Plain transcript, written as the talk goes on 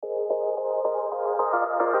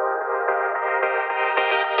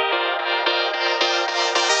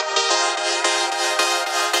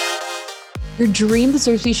Your dream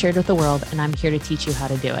deserves to be shared with the world, and I'm here to teach you how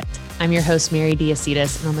to do it. I'm your host, Mary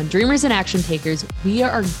Diacetis, and on the Dreamers and Action Takers, we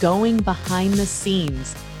are going behind the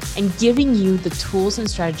scenes and giving you the tools and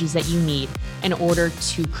strategies that you need in order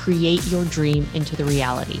to create your dream into the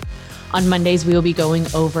reality. On Mondays, we will be going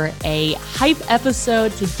over a hype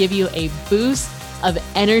episode to give you a boost of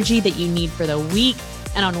energy that you need for the week.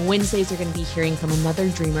 And on Wednesdays, you're going to be hearing from another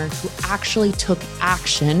dreamer who actually took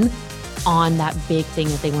action on that big thing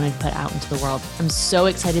that they wanted to put out into the world. I'm so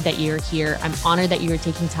excited that you're here. I'm honored that you are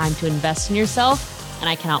taking time to invest in yourself, and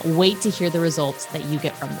I cannot wait to hear the results that you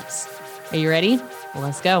get from this. Are you ready? Well,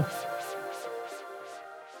 let's go.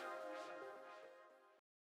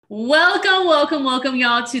 Welcome,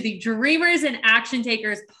 y'all, to the Dreamers and Action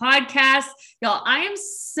Takers podcast. Y'all, I am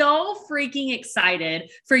so freaking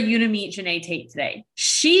excited for you to meet Janae Tate today.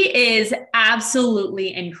 She is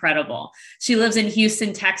absolutely incredible. She lives in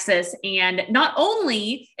Houston, Texas, and not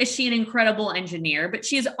only is she an incredible engineer, but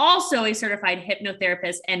she is also a certified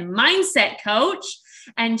hypnotherapist and mindset coach.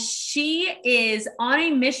 And she is on a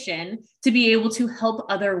mission to be able to help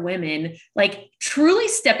other women truly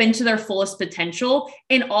step into their fullest potential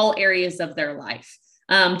in all areas of their life.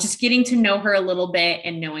 Just getting to know her a little bit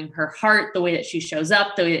and knowing her heart, the way that she shows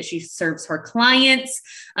up, the way that she serves her clients.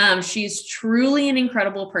 She's truly an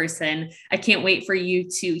incredible person. I can't wait for you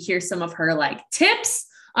to hear some of her tips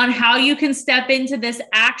on how you can step into this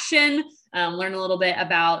action. Learn a little bit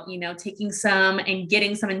about, taking some and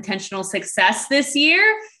getting some intentional success this year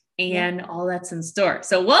and all that's in store.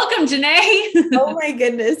 So welcome, Janae. Oh my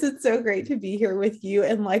goodness. It's so great to be here with you.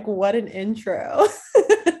 And what an intro.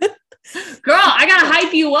 Girl, I got to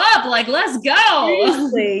hype you up. Let's go.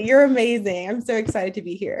 Seriously, you're amazing. I'm so excited to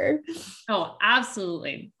be here. Oh,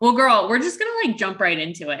 absolutely. Well, girl, we're just going to jump right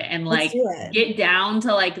into it and get down to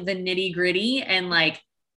the nitty gritty and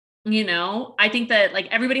I think that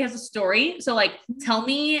everybody has a story. So tell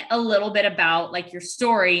me a little bit about your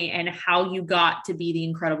story and how you got to be the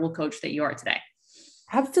incredible coach that you are today.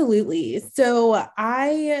 Absolutely. So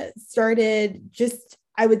I started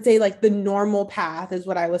I would say the normal path is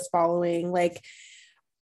what I was following.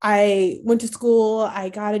 I went to school, I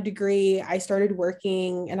got a degree, I started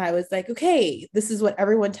working, and I was okay, this is what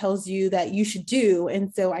everyone tells you that you should do.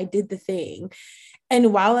 And so I did the thing.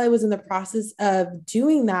 And while I was in the process of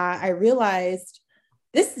doing that, I realized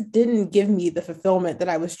this didn't give me the fulfillment that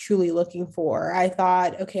I was truly looking for. I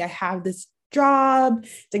thought, okay, I have this job.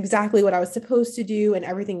 It's exactly what I was supposed to do, and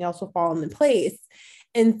everything else will fall into place.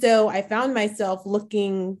 And so I found myself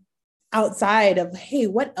looking outside of, hey,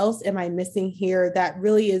 what else am I missing here that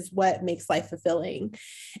really is what makes life fulfilling?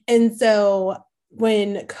 And so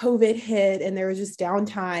when COVID hit and there was just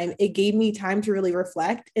downtime, it gave me time to really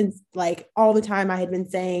reflect. And all the time I had been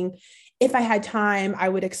saying, if I had time, I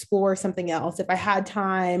would explore something else. If I had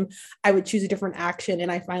time, I would choose a different action.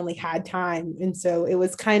 And I finally had time. And so it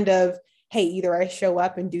was kind of, hey, either I show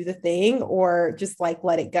up and do the thing or just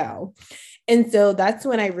let it go. And so that's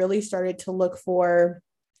when I really started to look for,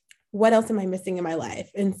 what else am I missing in my life?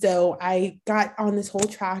 And so I got on this whole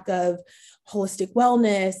track of holistic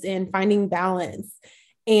wellness and finding balance.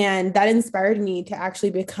 And that inspired me to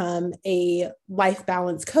actually become a life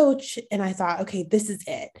balance coach. And I thought, okay, this is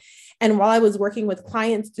it. And while I was working with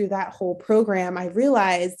clients through that whole program, I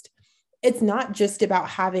realized it's not just about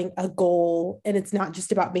having a goal, and it's not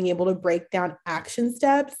just about being able to break down action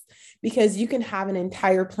steps, because you can have an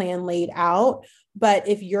entire plan laid out. But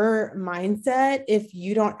if your mindset, if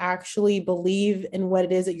you don't actually believe in what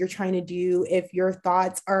it is that you're trying to do, if your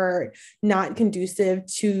thoughts are not conducive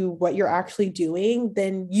to what you're actually doing,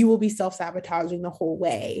 then you will be self-sabotaging the whole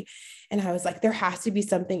way. And I was there has to be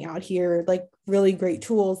something out here, really great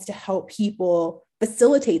tools to help people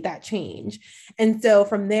facilitate that change. And so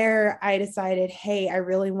from there, I decided, hey, I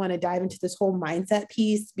really want to dive into this whole mindset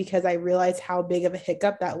piece, because I realized how big of a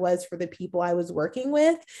hiccup that was for the people I was working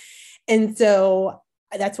with. And so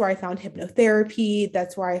that's where I found hypnotherapy.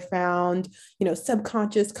 That's where I found,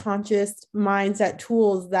 subconscious, conscious mindset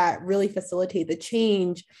tools that really facilitate the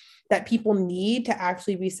change that people need to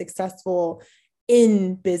actually be successful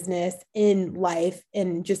in business, in life,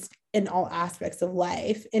 and just in all aspects of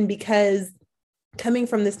life. And because coming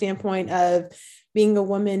from the standpoint of being a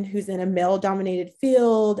woman who's in a male-dominated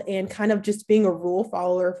field and kind of just being a rule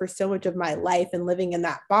follower for so much of my life and living in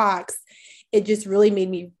that box, it just really made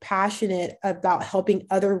me passionate about helping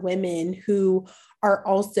other women who are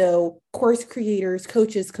also course creators,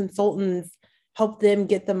 coaches, consultants, help them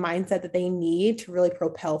get the mindset that they need to really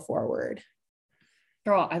propel forward.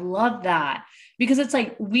 Girl, I love that, because it's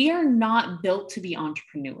we are not built to be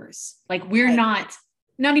entrepreneurs. We're not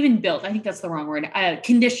even built. I think that's the wrong word.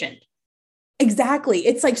 Conditioned. Exactly.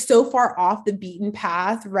 It's like so far off the beaten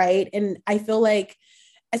path, right? And I feel like,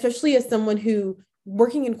 especially as someone who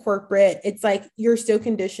working in corporate, it's like you're so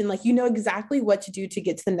conditioned, like you know exactly what to do to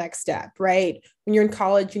get to the next step, right? When you're in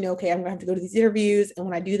college, you know, okay, I'm gonna have to go to these interviews. And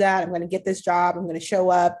when I do that, I'm gonna get this job, I'm gonna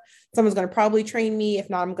show up. Someone's gonna probably train me.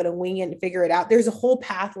 If not, I'm gonna wing it and figure it out. There's a whole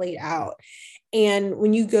path laid out. And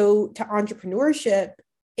when you go to entrepreneurship,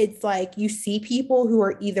 it's like you see people who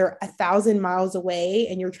are either 1,000 miles away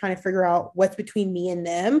and you're trying to figure out what's between me and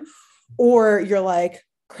them, or you're like,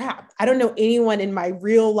 crap, I don't know anyone in my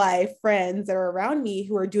real life friends that are around me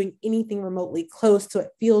who are doing anything remotely close. So it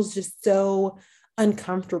feels just so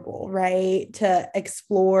uncomfortable, right? To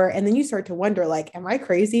explore. And then you start to wonder, like, am I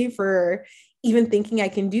crazy for even thinking I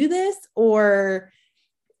can do this? Or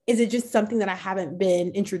is it just something that I haven't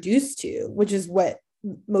been introduced to, which is what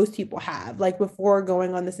most people have. Like before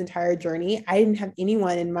going on this entire journey, I didn't have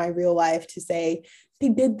anyone in my real life to say they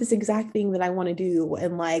did this exact thing that I want to do,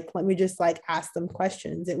 and like let me just like ask them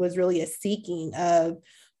questions. It was really a seeking of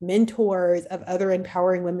mentors, of other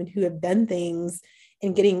empowering women who have done things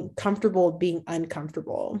and getting comfortable being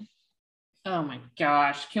uncomfortable. Oh my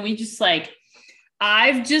gosh, can we just like,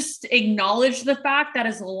 I've just acknowledged the fact that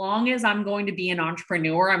as long as I'm going to be an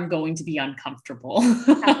entrepreneur, I'm going to be uncomfortable.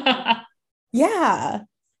 Yeah.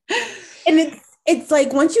 And it's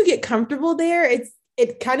like once you get comfortable there,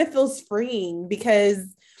 it kind of feels freeing, because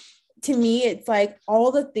to me it's like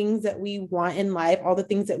all the things that we want in life, all the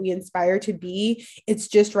things that we inspire to be, it's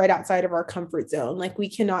just right outside of our comfort zone. Like we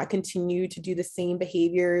cannot continue to do the same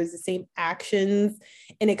behaviors, the same actions,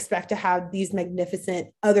 and expect to have these magnificent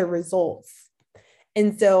other results.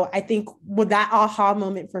 And so I think that aha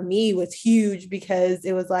moment for me was huge, because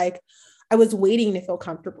it was like I was waiting to feel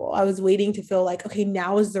comfortable. I was waiting to feel like, okay,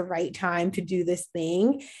 now is the right time to do this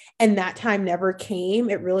thing. And that time never came.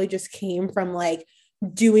 It really just came from like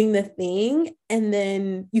doing the thing. And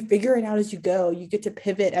then you figure it out as you go. You get to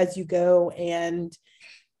pivot as you go. And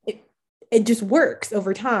it just works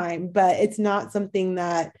over time. But it's not something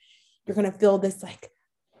that you're going to feel this like,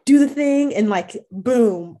 do the thing and like,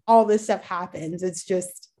 boom, all this stuff happens. It's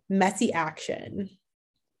just messy action.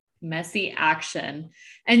 Messy action.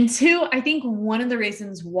 And two, I think one of the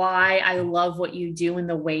reasons why I love what you do and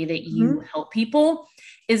the way that you help people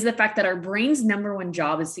is the fact that our brain's number one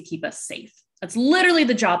job is to keep us safe. That's literally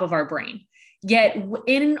the job of our brain. Yet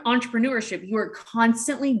in entrepreneurship, you are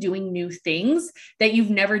constantly doing new things that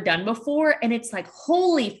you've never done before. And it's like,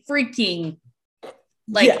 holy freaking,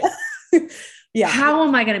 like, yeah. How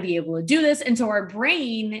am I going to be able to do this? And so our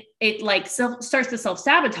brain, it like starts to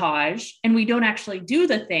self-sabotage, and we don't actually do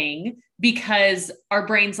the thing because our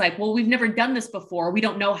brain's like, well, we've never done this before. We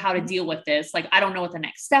don't know how to deal with this. Like, I don't know what the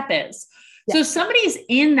next step is. Yeah. So somebody's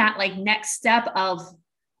in that like next step of,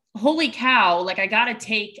 holy cow, like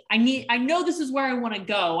I know this is where I want to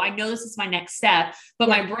go. I know this is my next step, but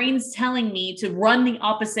my brain's telling me to run the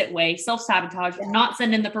opposite way, self-sabotage, not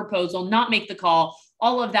send in the proposal, not make the call,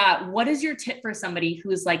 all of that. What is your tip for somebody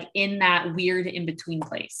who's like in that weird in-between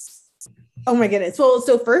place? Oh my goodness. Well,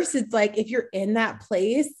 so first it's like, if you're in that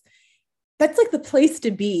place, that's like the place to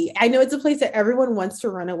be. I know it's a place that everyone wants to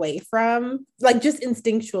run away from, like just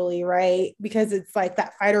instinctually, right? Because it's like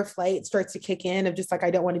that fight or flight starts to kick in of just like, I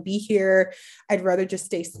don't want to be here. I'd rather just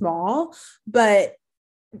stay small. But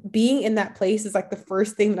being in that place is like the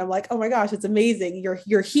first thing that I'm like, oh my gosh, it's amazing.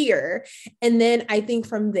 You're here. And then I think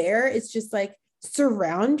from there, it's just like,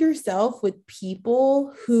 surround yourself with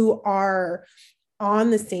people who are on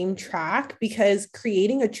the same track, because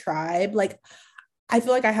creating a tribe, like I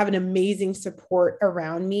feel like I have an amazing support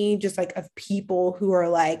around me, just like of people who are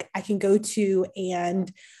like, I can go to,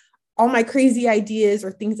 and all my crazy ideas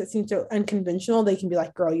or things that seem so unconventional, they can be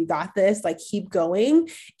like, girl, you got this, like keep going.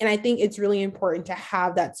 And I think it's really important to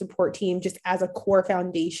have that support team just as a core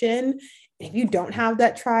foundation. If you don't have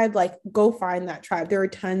that tribe, like go find that tribe. There are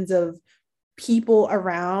tons of people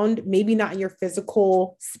around, maybe not in your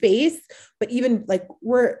physical space, but even like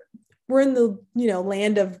we're in the,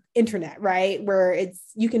 land of internet, right? Where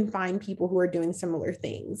you can find people who are doing similar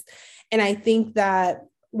things. And I think that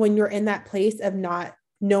when you're in that place of not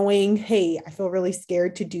knowing, hey, I feel really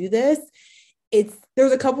scared to do this,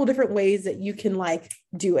 there's a couple different ways that you can like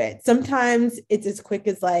do it. Sometimes it's as quick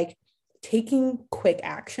as like taking quick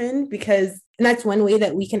action, and that's one way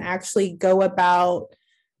that we can actually go about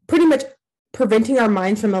pretty much preventing our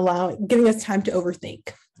minds from giving us time to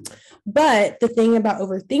overthink. But the thing about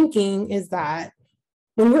overthinking is that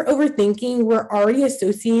when we're overthinking, we're already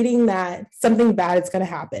associating that something bad is going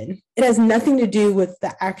to happen. It has nothing to do with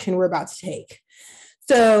the action we're about to take.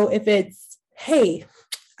 So if it's, hey,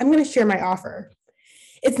 I'm going to share my offer.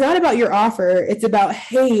 it's not about your offer. It's about,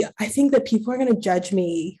 hey, I think that people are going to judge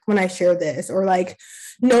me when I share this, or like,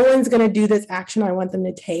 no one's going to do this action I want them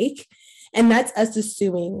to take. And that's us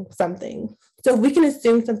assuming something. So if we can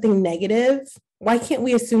assume something negative, why can't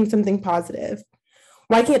we assume something positive?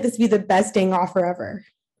 Why can't this be the best dang offer ever?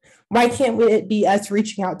 Why can't it be us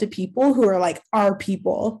reaching out to people who are like our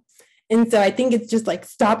people? And so I think it's just like,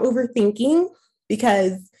 stop overthinking,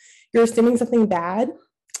 because you're assuming something bad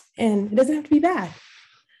and it doesn't have to be bad.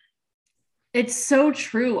 It's so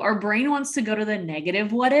true. Our brain wants to go to the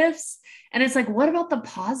negative what ifs. And it's like, what about the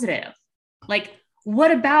positive? Like,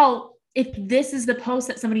 what about if this is the post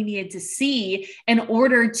that somebody needed to see in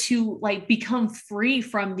order to like become free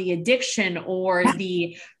from the addiction or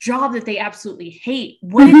the job that they absolutely hate?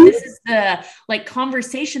 What if this is the like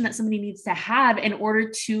conversation that somebody needs to have in order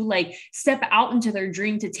to like step out into their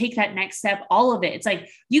dream, to take that next step? All of it. It's like,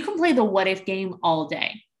 you can play the what if game all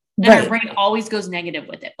day. And our brain always goes negative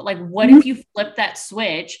with it. But like, what if you flip that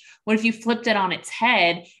switch? What if you flipped it on its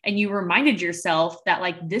head and you reminded yourself that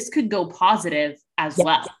like, this could go positive as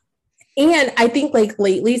well? And I think like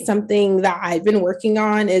lately, something that I've been working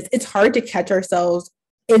on is it's hard to catch ourselves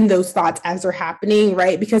in those thoughts as they're happening,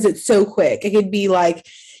 right? Because it's so quick. It could be like,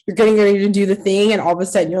 you're getting ready to do the thing, and all of a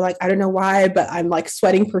sudden you're like, I don't know why, but I'm like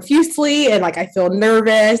sweating profusely and like, I feel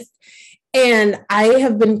nervous. And I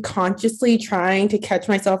have been consciously trying to catch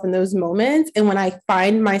myself in those moments. And when I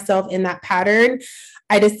find myself in that pattern,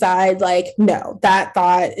 I decide like, no, that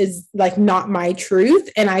thought is like not my truth.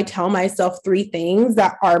 And I tell myself 3 things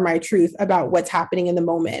that are my truth about what's happening in the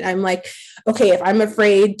moment. I'm like, okay, if I'm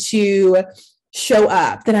afraid to show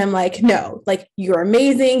up, then I'm like, no, like, you're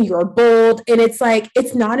amazing, you're bold. And it's like,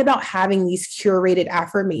 it's not about having these curated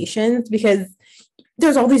affirmations, because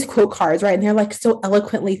there's all these quote cards, right? And they're like so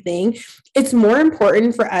eloquently thing. It's more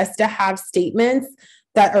important for us to have statements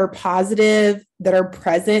that are positive, that are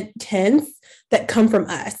present tense, that come from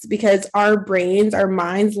us, because our brains, our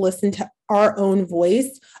minds listen to our own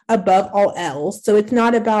voice above all else. So it's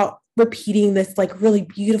not about repeating this like really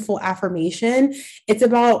beautiful affirmation. It's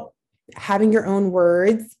about having your own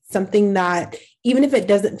words, something that even if it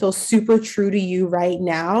doesn't feel super true to you right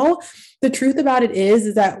now, the truth about it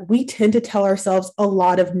is that we tend to tell ourselves a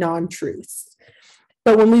lot of non-truths.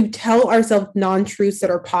 But when we tell ourselves non-truths that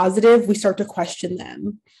are positive, we start to question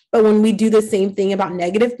them. But when we do the same thing about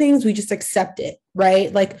negative things, we just accept it,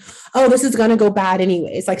 right? Like, oh, this is going to go bad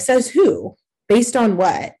anyways. Like, says who? Based on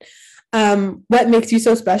what? What makes you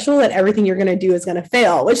so special that everything you're going to do is going to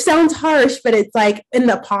fail? Which sounds harsh, but it's like, in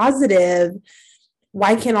the positive,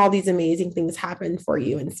 why can't all these amazing things happen for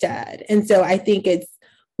you instead? And so I think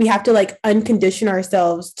we have to like uncondition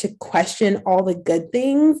ourselves to question all the good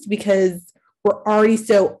things, because we're already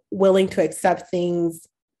so willing to accept things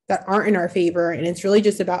that aren't in our favor. And it's really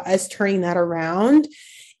just about us turning that around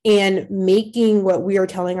and making what we are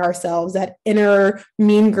telling ourselves, that inner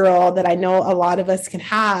mean girl that I know a lot of us can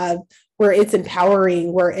have, where it's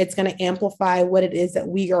empowering, where it's going to amplify what it is that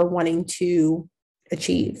we are wanting to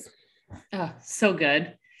achieve. Oh, so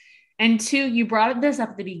good. And 2, you brought this up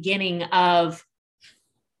at the beginning of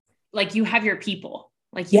like, you have your people.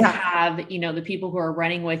 Like you have, the people who are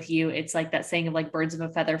running with you. It's like that saying of like, birds of a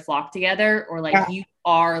feather flock together, or like you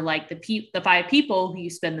are like the 5 people who you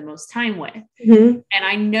spend the most time with. Mm-hmm. And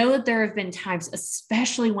I know that there have been times,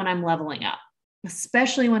 especially when I'm leveling up,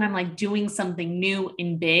 especially when I'm like doing something new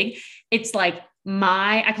and big, it's like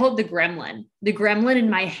I call it the gremlin in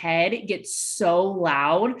my head gets so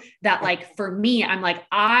loud that like, for me, I'm like,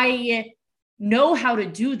 I know how to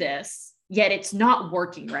do this, yet it's not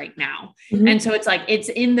working right now. Mm-hmm. And so it's like, it's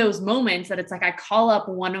in those moments that it's like, I call up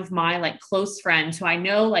one of my like close friends who I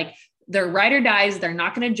know, like, they're ride or dies. They're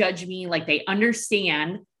not going to judge me. Like, they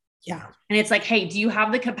understand. Yeah. And it's like, hey, do you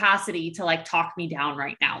have the capacity to like talk me down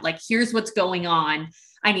right now? Like, here's what's going on.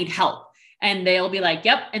 I need help. And they'll be like,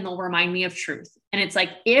 yep. And they'll remind me of truth. And it's like,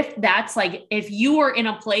 if you are in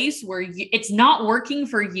a place where it's not working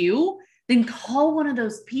for you, then call one of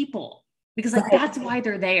those people, because like, that's why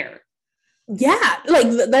they're there. Yeah. Like,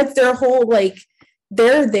 that's their whole, like,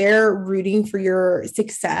 they're there rooting for your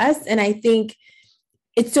success. And I think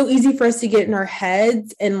it's so easy for us to get in our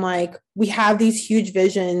heads, and like, we have these huge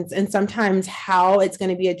visions, and sometimes how it's going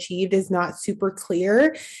to be achieved is not super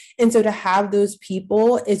clear. And so to have those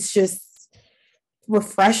people, it's just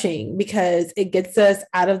refreshing, because it gets us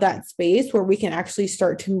out of that space where we can actually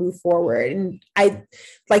start to move forward. And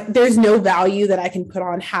there's no value that I can put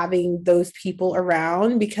on having those people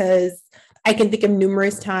around, because I can think of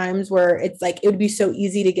numerous times where it's like, it would be so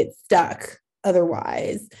easy to get stuck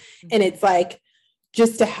otherwise. And it's like,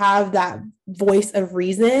 just to have that voice of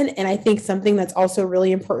reason. And I think something that's also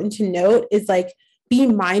really important to note is like, be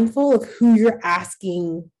mindful of who you're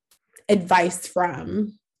asking advice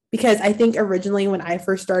from. Because I think originally when I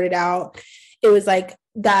first started out, it was like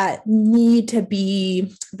that need to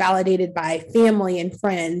be validated by family and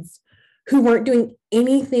friends who weren't doing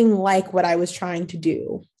anything like what I was trying to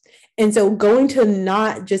do. And so going to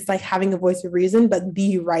not just like having a voice of reason, but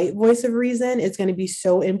the right voice of reason is going to be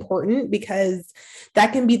so important, because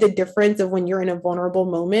that can be the difference of when you're in a vulnerable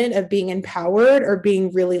moment of being empowered or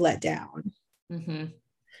being really let down.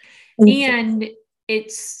 Mm-hmm. And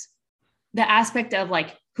it's the aspect of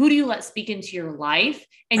like, who do you let speak into your life,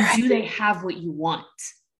 and do they have what you want?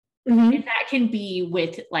 Mm-hmm. And that can be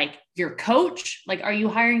with like your coach. Like, are you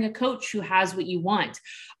hiring a coach who has what you want?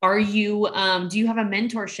 Are you, do you have a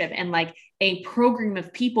mentorship and like a program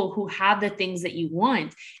of people who have the things that you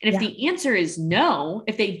want? And if the answer is no,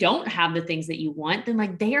 if they don't have the things that you want, then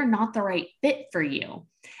like they are not the right fit for you.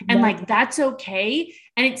 And like, that's okay.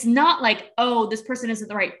 And it's not like, oh, this person isn't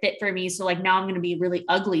the right fit for me, so like now I'm going to be really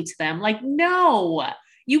ugly to them. Like, no,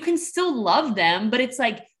 you can still love them, but it's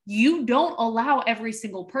like, you don't allow every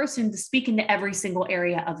single person to speak into every single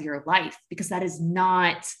area of your life, because that is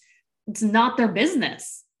not, it's not their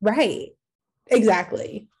business. Right.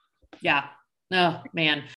 Exactly. Yeah. Oh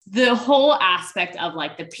man. The whole aspect of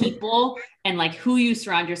like the people and like who you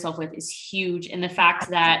surround yourself with is huge. And the fact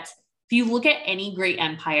that if you look at any great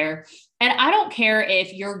empire, and I don't care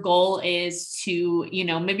if your goal is to, you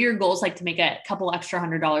know, maybe your goal is like to make a couple extra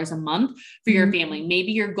 $100 a month for your family.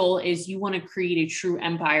 Maybe your goal is you want to create a true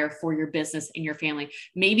empire for your business and your family.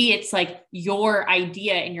 Maybe it's like your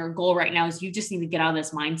idea and your goal right now is you just need to get out of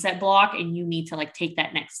this mindset block and you need to like take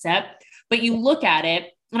that next step. But you look at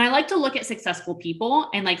it, and I like to look at successful people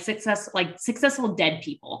and like successful dead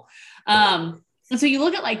people. And so you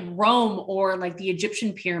look at like Rome or like the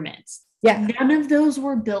Egyptian pyramids. Yeah. None of those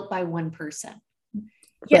were built by one person.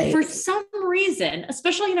 Yet for some reason,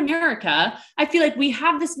 especially in America, I feel like we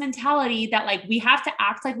have this mentality that like we have to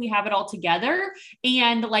act like we have it all together,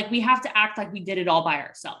 and like we have to act like we did it all by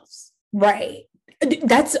ourselves. Right.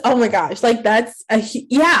 That's, oh my gosh, like that's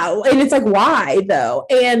yeah. And it's like, why though?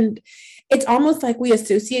 And it's almost like we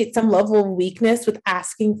associate some level of weakness with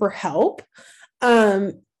asking for help.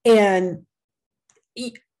 And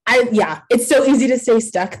it's so easy to stay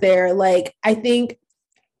stuck there. Like, I think,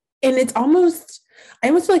 and I almost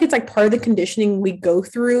feel like it's like part of the conditioning we go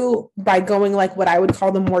through by going like what I would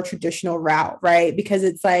call the more traditional route, right? Because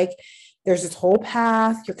it's like, there's this whole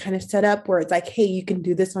path, you're kind of set up where it's like, hey, you can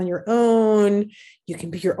do this on your own. You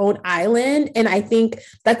can be your own island. And I think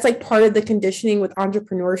that's like part of the conditioning with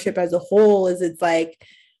entrepreneurship as a whole, is it's like,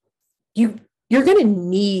 you're going to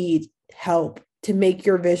need help to make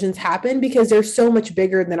your visions happen, because they're so much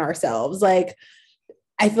bigger than ourselves. Like,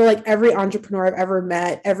 I feel like every entrepreneur I've ever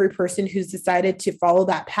met, every person who's decided to follow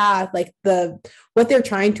that path, like what they're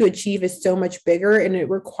trying to achieve is so much bigger, and it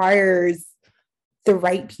requires the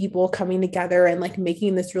right people coming together and like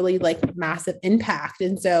making this really like massive impact.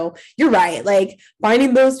 And so you're right, like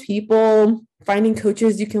finding those people, finding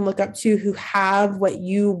coaches you can look up to who have what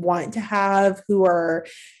you want to have, who are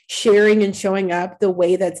sharing and showing up the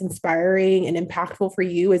way that's inspiring and impactful for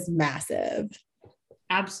you, is massive.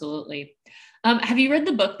 Absolutely. Have you read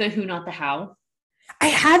the book, The Who Not the How? I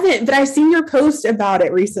haven't, but I've seen your post about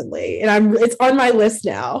it recently, and it's on my list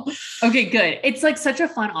now. Okay, good. It's like such a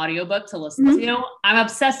fun audiobook to listen to. I'm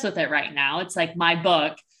obsessed with it right now. It's like my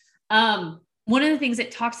book. One of the things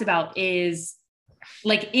it talks about is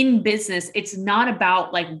like in business, it's not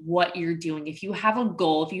about like what you're doing. If you have a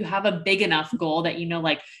goal, if you have a big enough goal that, you know,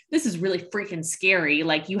 like this is really freaking scary,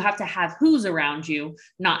 like you have to have who's around you,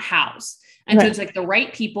 not hows. And so it's like the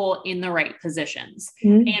right people in the right positions.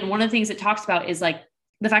 And one of the things it talks about is like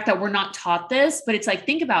the fact that we're not taught this, but it's like,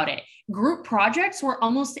 think about it. Group projects were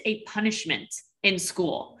almost a punishment in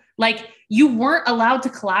school. Like you weren't allowed to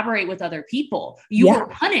collaborate with other people. You were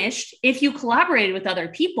punished if you collaborated with other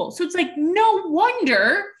people. So it's like, no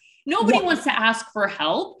wonder nobody wants to ask for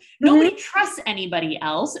help. Nobody trusts anybody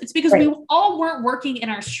else. It's because we all weren't working in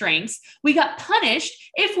our strengths. We got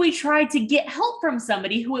punished if we tried to get help from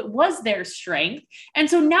somebody who it was their strength. And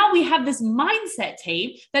so now we have this mindset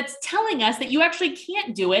tape that's telling us that you actually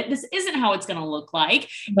can't do it. This isn't how it's going to look like.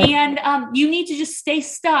 And you need to just stay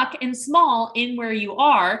stuck and small in where you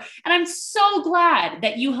are. And I'm so glad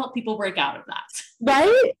that you help people break out of that.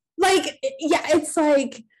 Right? Like, yeah, it's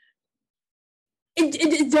like,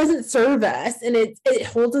 it doesn't serve us, and it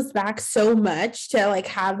holds us back so much to like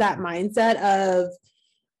have that mindset of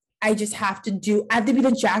I have to be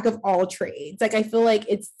the jack of all trades. Like I feel like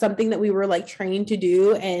it's something that we were like trained to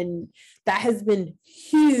do, and that has been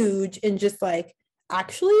huge. And just like,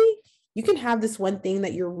 actually, you can have this one thing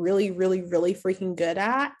that you're really, really, really freaking good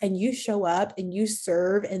at, and you show up and you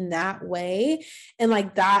serve in that way. And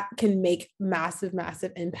like that can make massive,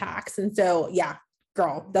 massive impacts. And so, yeah,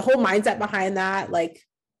 girl, the whole mindset behind that, like,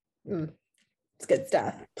 it's good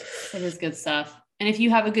stuff. It is good stuff. And if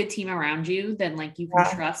you have a good team around you, then like you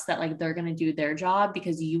can trust that like they're going to do their job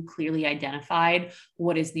because you clearly identified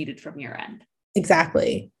what is needed from your end.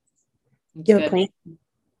 Exactly. You have a plan?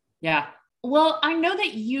 Yeah. Well, I know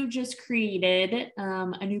that you just created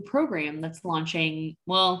a new program that's launching,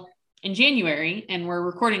 well, in January, and we're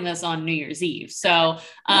recording this on New Year's Eve. So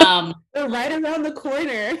we're right around the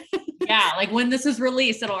corner. Yeah. Like when this is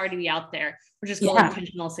released, it'll already be out there, which is called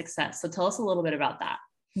Intentional Success. So tell us a little bit about that.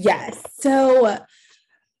 Yes. So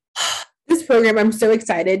this program, I'm so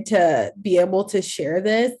excited to be able to share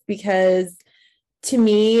this because to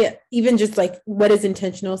me, even just like what is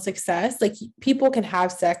intentional success, like people can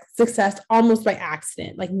have success almost by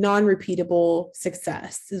accident, like non-repeatable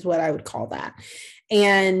success is what I would call that.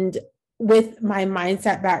 And with my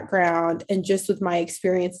mindset background and just with my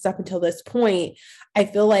experiences up until this point, I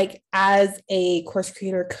feel like as a course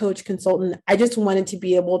creator, coach, consultant, I just wanted to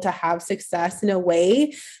be able to have success in a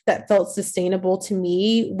way that felt sustainable to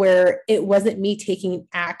me, where it wasn't me taking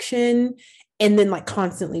action and then like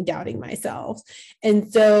constantly doubting myself.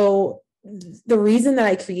 And so the reason that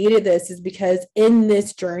I created this is because in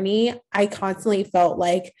this journey, I constantly felt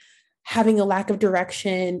like having a lack of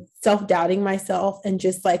direction, self-doubting myself, and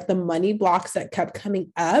just like the money blocks that kept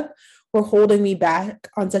coming up were holding me back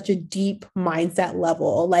on such a deep mindset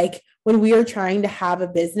level. Like when we are trying to have a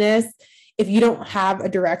business, if you don't have a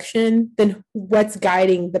direction, then what's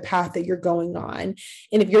guiding the path that you're going on?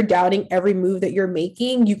 And if you're doubting every move that you're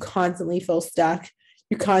making, you constantly feel stuck.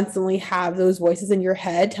 You constantly have those voices in your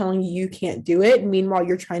head telling you can't do it. Meanwhile,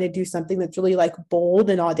 you're trying to do something that's really like bold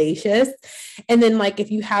and audacious. And then like,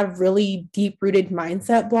 if you have really deep rooted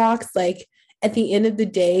mindset blocks, like at the end of the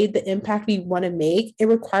day, the impact we want to make, it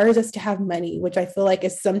requires us to have money, which I feel like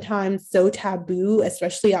is sometimes so taboo,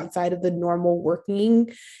 especially outside of the normal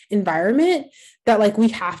working environment, that like we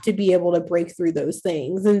have to be able to break through those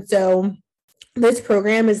things. And so this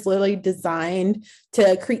program is literally designed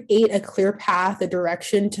to create a clear path, a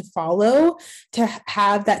direction to follow, to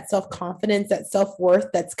have that self-confidence, that self-worth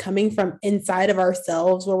that's coming from inside of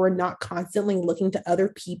ourselves, where we're not constantly looking to other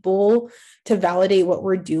people to validate what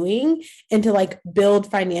we're doing, and to like build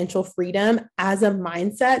financial freedom as a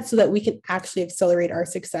mindset so that we can actually accelerate our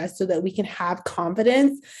success, so that we can have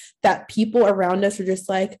confidence that people around us are just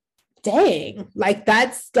like, dang, like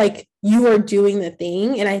that's like you are doing the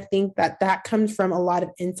thing. And I think that that comes from a lot of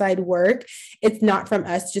inside work. It's not from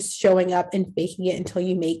us just showing up and faking it until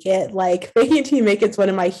you make it. Like faking it until you make it's one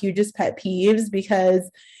of my hugest pet peeves, because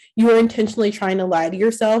you are intentionally trying to lie to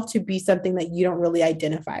yourself to be something that you don't really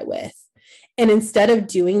identify with. And instead of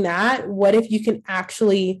doing that, what if you can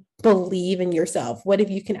actually believe in yourself? What if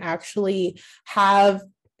you can actually have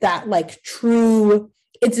that like true,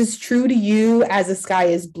 it's as true to you as the sky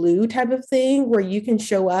is blue type of thing, where you can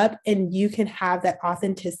show up and you can have that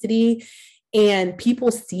authenticity and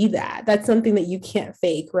people see that. That's something that you can't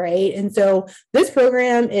fake, right? And so this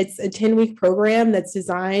program, it's a 10-week program that's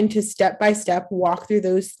designed to step-by-step walk through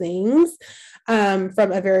those things from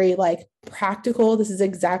a very like practical, this is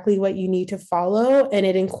exactly what you need to follow. And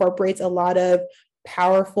it incorporates a lot of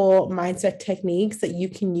powerful mindset techniques that you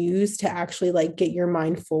can use to actually like get your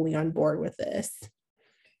mind fully on board with this.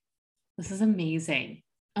 This is amazing.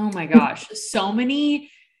 Oh my gosh. So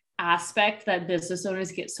many aspects that business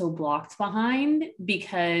owners get so blocked behind,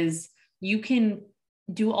 because you can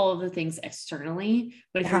do all of the things externally,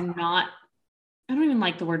 but if you're not, I don't even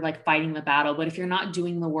like the word like fighting the battle, but if you're not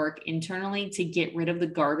doing the work internally to get rid of the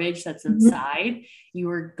garbage that's inside,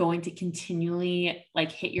 you are going to continually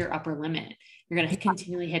like hit your upper limit. You're going to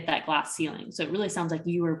continually hit that glass ceiling. So it really sounds like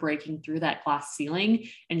you are breaking through that glass ceiling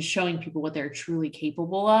and showing people what they're truly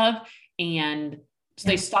capable of. And so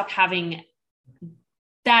they stop having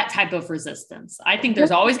that type of resistance. I think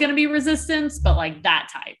there's always going to be resistance, but like that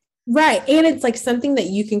type. Right. And it's like something that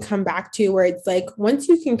you can come back to, where it's like, once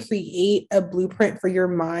you can create a blueprint for your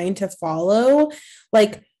mind to follow,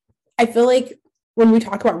 like, I feel like when we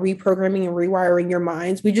talk about reprogramming and rewiring your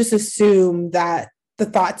minds, we just assume that the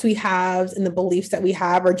thoughts we have and the beliefs that we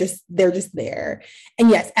have are just, they're just there. And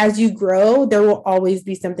yes, as you grow, there will always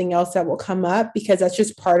be something else that will come up, because that's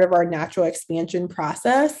just part of our natural expansion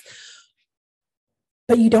process.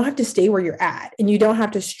 But you don't have to stay where you're at, and you don't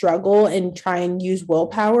have to struggle and try and use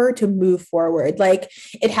willpower to move forward. Like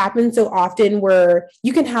it happens so often where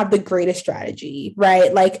you can have the greatest strategy,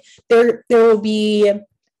 right? Like there will be,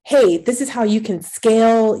 hey, this is how you can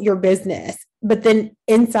scale your business. but then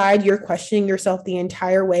inside you're questioning yourself the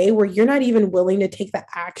entire way where you're not even willing to take the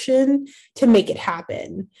action to make it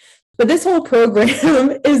happen. But this whole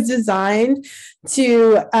program is designed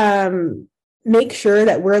to make sure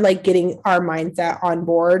that we're like getting our mindset on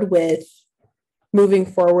board with moving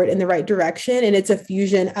forward in the right direction. And it's a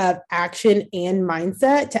fusion of action and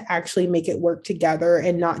mindset to actually make it work together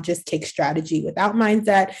and not just take strategy without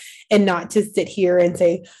mindset, and not to sit here and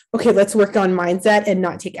say, okay, let's work on mindset and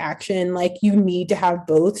not take action. Like, you need to have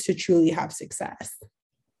both to truly have success.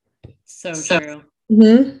 So true.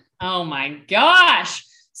 Mm-hmm. Oh my gosh.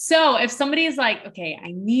 So if somebody is like, okay,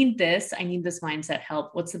 I need this mindset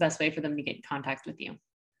help, what's the best way for them to get in contact with you?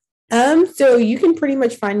 So you can pretty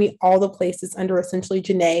much find me all the places under essentially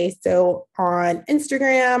Janae. So on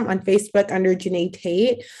Instagram, on Facebook under Janae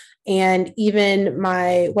Tate, and even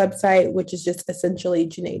my website, which is just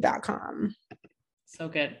essentiallyjanae.com. So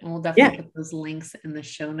good. And we'll definitely put those links in the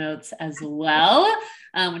show notes as well,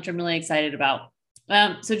 which I'm really excited about.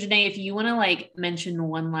 So Janae, if you want to like mention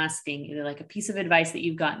one last thing, either like a piece of advice that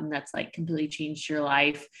you've gotten that's like completely changed your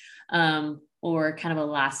life, or kind of a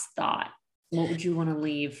last thought, what would you want to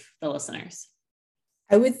leave the listeners?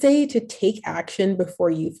 I would say to take action before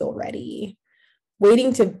you feel ready.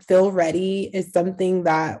 Waiting to feel ready is something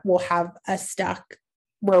that will have us stuck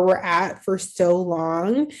where we're at for so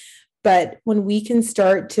long. But when we can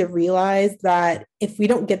start to realize that if we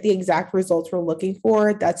don't get the exact results we're looking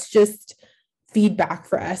for, that's just feedback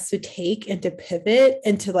for us to take and to pivot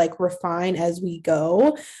and to like refine as we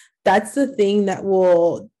go. That's the thing that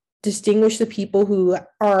will distinguish the people who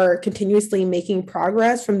are continuously making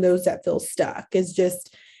progress from those that feel stuck, is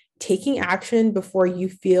just taking action before you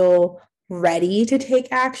feel ready to take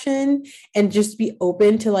action, and just be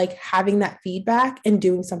open to like having that feedback and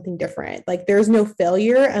doing something different. Like, there's no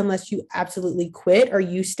failure unless you absolutely quit or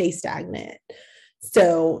you stay stagnant.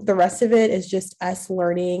 So the rest of it is just us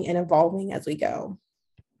learning and evolving as we go.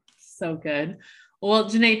 So good. Well,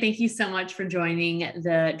 Janae, thank you so much for joining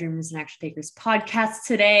the Dreamers and Action Takers podcast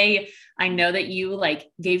today. I know that you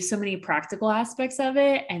like gave so many practical aspects of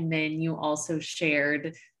it, and then you also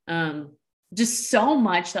shared just so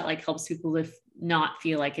much that like helps people to not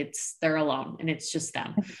feel like they're alone and it's just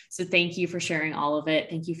them. So thank you for sharing all of it.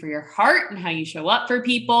 Thank you for your heart and how you show up for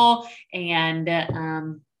people, and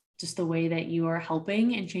just the way that you are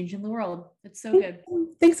helping and changing the world. It's so good.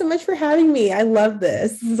 Thanks so much for having me. I love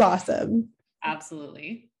this. This is awesome.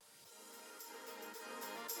 Absolutely.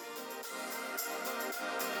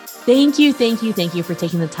 Thank you for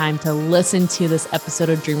taking the time to listen to this episode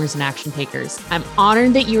of Dreamers and Action Takers. I'm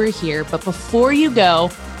honored that you are here, but before you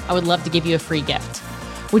go, I would love to give you a free gift.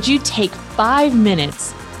 Would you take 5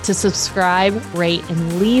 minutes to subscribe, rate,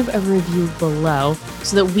 and leave a review below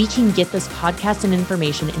so that we can get this podcast and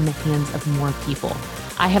information in the hands of more people?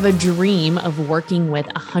 I have a dream of working with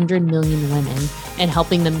 100 million women and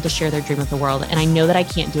helping them to share their dream with the world. And I know that I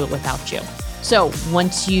can't do it without you. So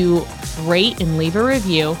once you rate and leave a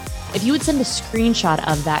review, if you would send a screenshot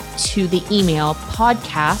of that to the email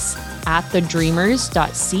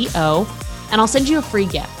podcast@thedreamers.co, and I'll send you a free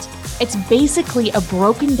gift. It's basically a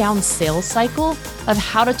broken down sales cycle of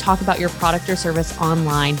how to talk about your product or service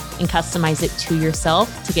online and customize it to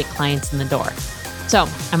yourself to get clients in the door. So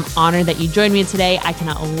I'm honored that you joined me today. I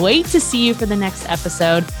cannot wait to see you for the next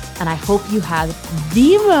episode, and I hope you have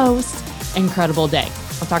the most incredible day.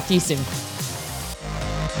 I'll talk to you soon.